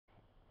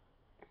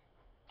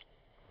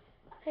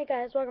Hey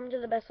guys, welcome to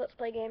the best Let's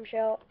Play game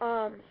show.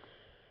 Uh,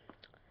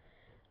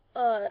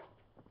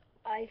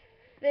 I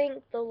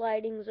think the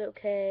lighting's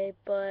okay,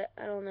 but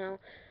I don't know.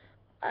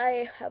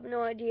 I have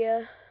no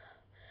idea.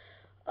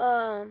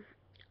 Um,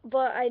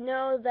 but I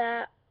know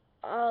that,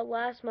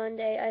 last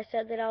Monday I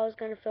said that I was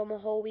gonna film a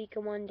whole week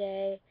in one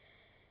day,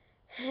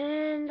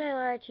 and I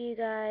lied to you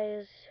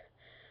guys.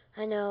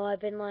 I know,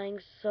 I've been lying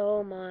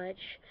so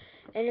much,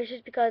 and it's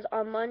just because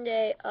on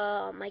Monday,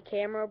 my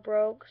camera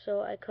broke,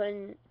 so I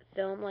couldn't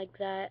film like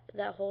that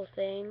whole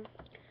thing.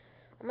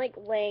 I'm like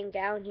laying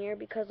down here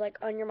because like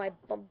under my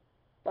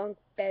bunk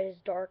bed is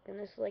dark, and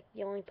this is like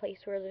the only place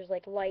where there's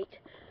like light.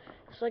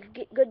 It's like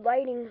get good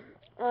lighting.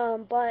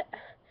 But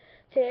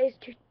today's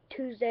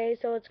Tuesday,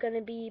 so it's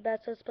gonna be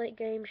Best Let's Play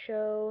Game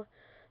Show,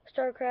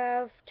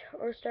 StarCraft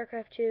or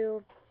StarCraft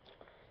 2.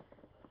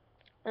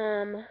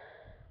 Um,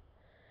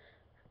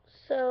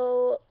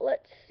 so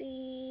let's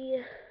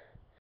see.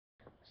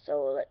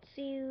 Let's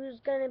see who's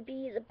gonna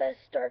be the best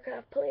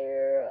StarCraft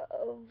player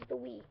of the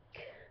week.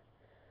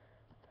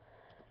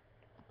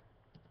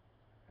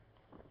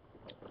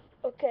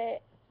 Okay.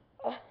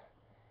 I'm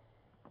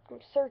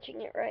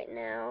searching it right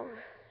now.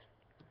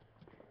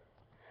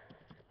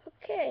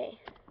 Okay,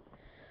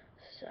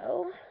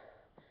 so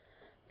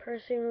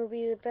person who will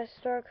be the best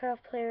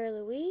StarCraft player of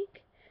the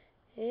week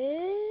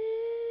is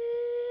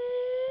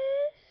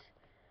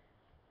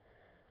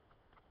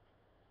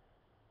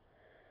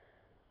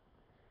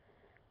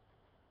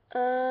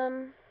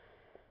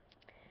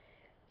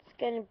it's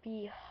gonna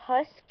be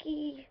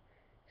Husky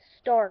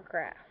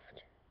StarCraft.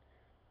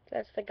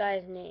 That's the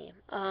guy's name.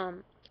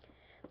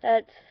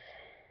 That's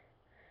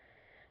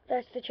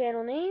that's the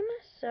channel name.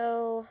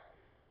 So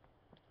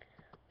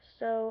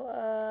so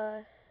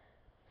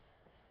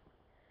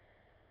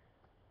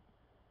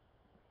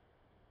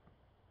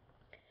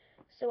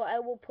I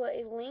will put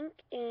a link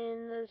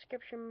in the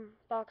description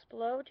box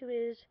below to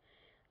his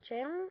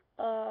channel.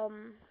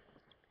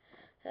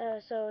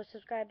 So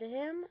subscribe to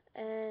him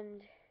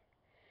and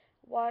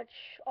watch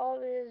all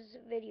of his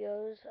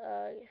videos.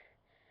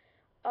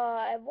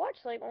 I've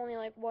watched like only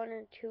like one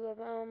or two of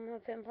them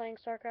of him playing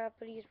StarCraft,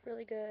 but he's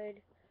really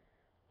good.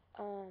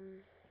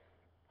 Um,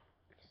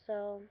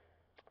 so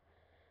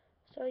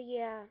so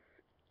yeah.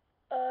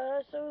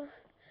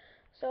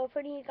 So if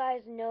any of you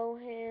guys know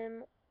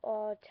him,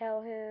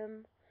 tell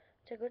him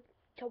to go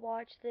to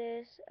watch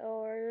this,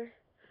 or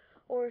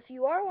if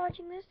you are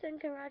watching this, then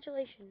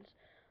congratulations.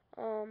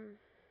 Um,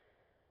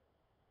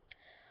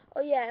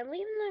 Oh yeah, and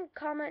leave in the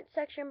comment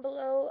section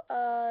below.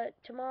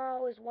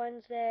 Tomorrow is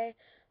Wednesday,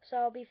 so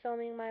I'll be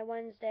filming my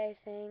Wednesday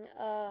thing.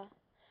 I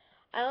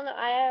don't know.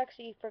 I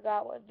actually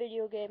forgot what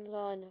video game's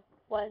on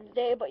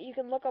Wednesday, but you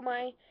can look on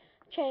my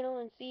channel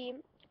and see.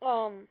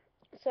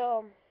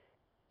 So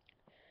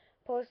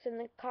post in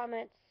the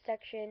comments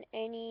section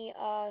any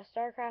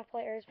StarCraft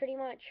players. Pretty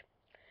much,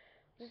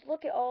 just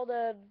look at all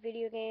the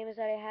video games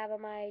that I have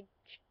on my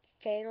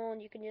channel,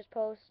 and you can just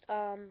post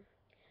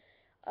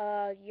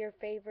your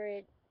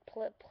favorite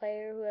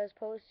player who has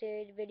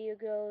posted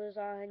videos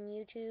on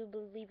YouTube.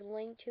 Leave a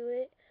link to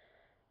it.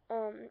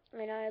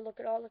 And I look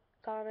at all the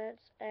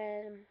comments,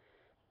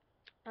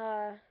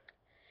 uh,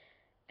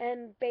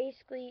 and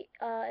basically,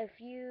 if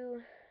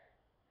you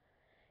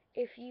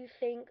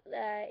think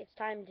that it's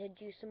time to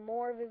do some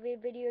more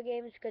video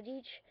games, because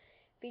each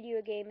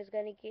video game is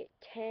gonna get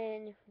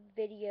 10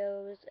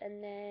 videos,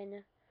 and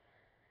then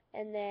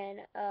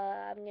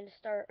I'm gonna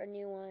start a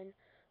new one.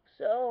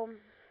 So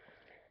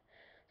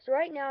So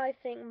right now I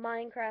think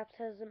Minecraft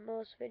has the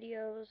most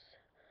videos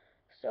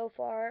so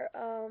far.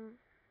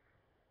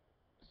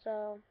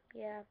 So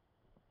yeah.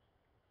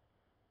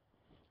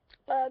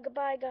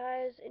 Goodbye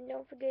guys, and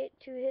don't forget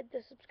to hit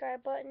the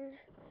subscribe button.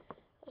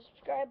 The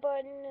subscribe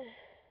button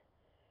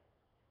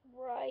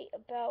right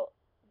about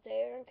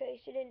there in case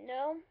you didn't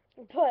know.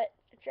 But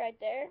it's right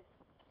there.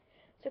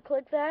 So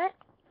click that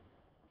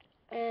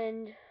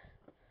and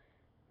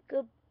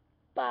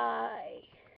goodbye.